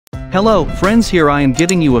Hello, friends, here I am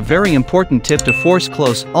giving you a very important tip to force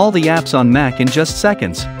close all the apps on Mac in just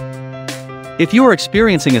seconds. If you are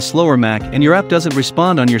experiencing a slower Mac and your app doesn't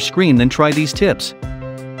respond on your screen, then try these tips.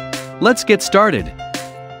 Let's get started.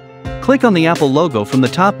 Click on the Apple logo from the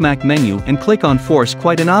top Mac menu and click on Force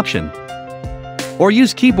Quit an option. Or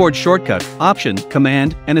use keyboard shortcut, Option,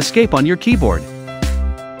 Command, and Escape on your keyboard.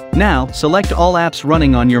 Now, select all apps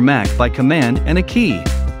running on your Mac by Command and a key.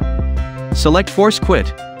 Select Force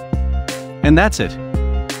Quit. And that's it.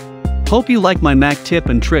 Hope you like my Mac tip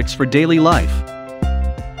and tricks for daily life.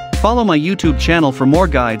 Follow my YouTube channel for more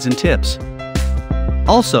guides and tips.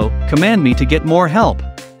 Also, command me to get more help.